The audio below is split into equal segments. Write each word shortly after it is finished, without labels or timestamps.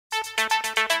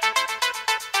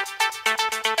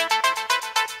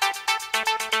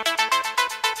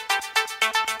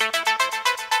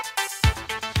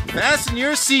Fasten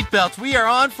your seatbelts. We are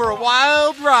on for a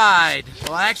wild ride.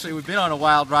 Well, actually, we've been on a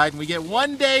wild ride, and we get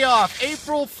one day off.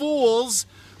 April Fools,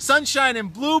 sunshine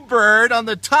and bluebird on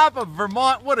the top of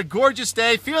Vermont. What a gorgeous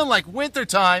day. Feeling like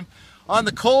wintertime on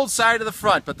the cold side of the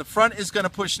front. But the front is going to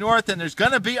push north, and there's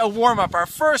going to be a warm-up. Our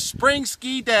first spring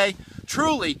ski day,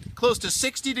 truly close to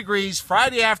 60 degrees.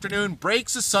 Friday afternoon,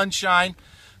 breaks of sunshine.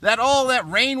 All that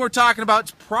rain we're talking about,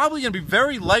 it's probably going to be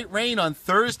very light rain on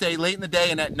Thursday, late in the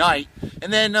day and at night.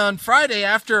 And then on Friday,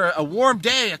 after a warm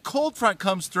day, a cold front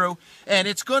comes through, and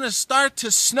it's going to start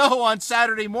to snow on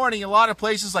Saturday morning. A lot of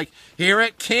places like here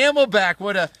at Camelback,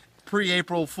 what a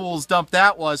pre-April Fool's dump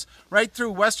that was, right through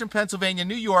western Pennsylvania,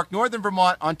 New York, northern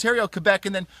Vermont, Ontario, Quebec,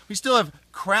 and then we still have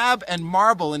Crab and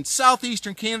Marble in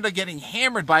southeastern Canada getting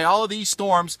hammered by all of these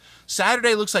storms.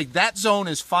 Saturday looks like that zone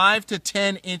is 5 to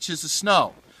 10 inches of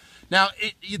snow. Now,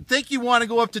 you'd think you want to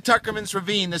go up to Tuckerman's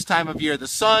Ravine this time of year. The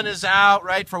sun is out,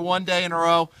 right, for one day in a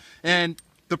row. And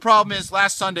the problem is,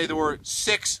 last Sunday there were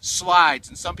 6 slides,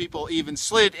 and some people even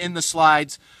slid in the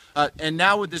slides. And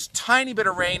now with this tiny bit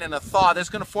of rain and a thaw, that's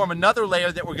going to form another layer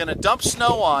that we're going to dump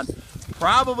snow on,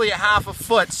 probably a half a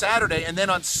foot Saturday. And then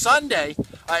on Sunday,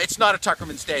 it's not a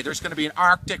Tuckerman's Day. There's going to be an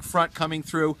Arctic front coming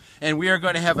through, and we are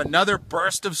going to have another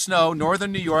burst of snow,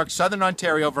 northern New York, southern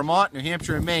Ontario, Vermont, New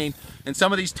Hampshire, and Maine, and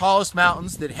some of these tallest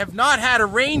mountains that have not had a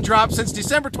raindrop since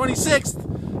December 26th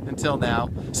until now.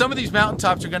 Some of these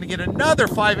mountaintops are going to get another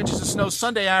 5 inches of snow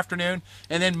Sunday afternoon,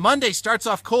 and then Monday starts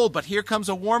off cold, but here comes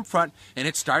a warm front, and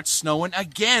it starts snowing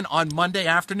again on Monday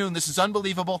afternoon. This is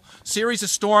unbelievable. Series of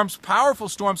storms, powerful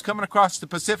storms coming across the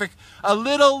Pacific. A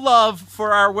little love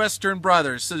for our western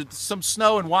brothers. So some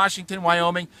snow in Washington,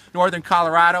 Wyoming, northern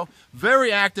Colorado.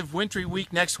 Very active wintry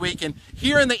week next week, and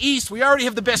here in the east, we already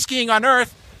have the best skiing on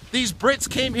earth. These Brits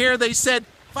came here, they said,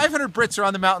 500 Brits are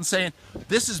on the mountain saying,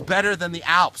 this is better than the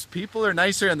Alps. People are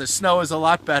nicer and the snow is a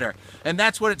lot better. And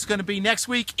that's what it's going to be next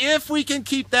week if we can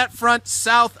keep that front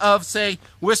south of, say,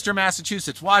 Worcester,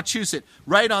 Massachusetts, Wachusett,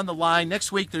 right on the line.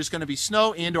 Next week there's going to be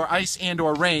snow and or ice and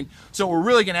or rain. So we're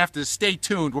really going to have to stay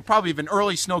tuned. We'll probably have an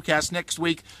early snowcast next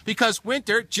week because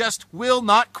winter just will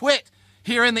not quit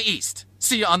here in the east.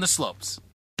 See you on the slopes.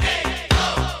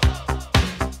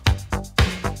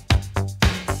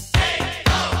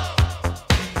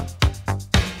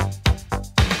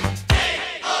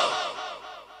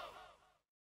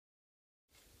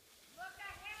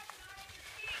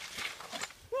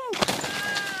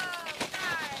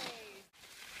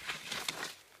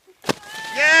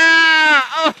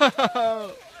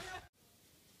 Oh.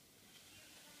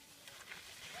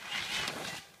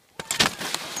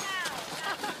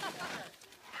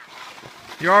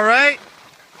 You all right?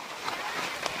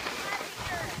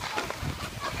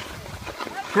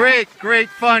 Great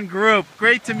fun group.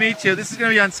 Great to meet you. This is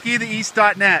going to be on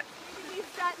skitheeast.net.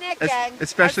 Skitheeast.net, gang.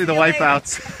 Especially the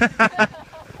wipeouts.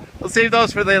 We'll save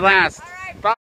those for the last.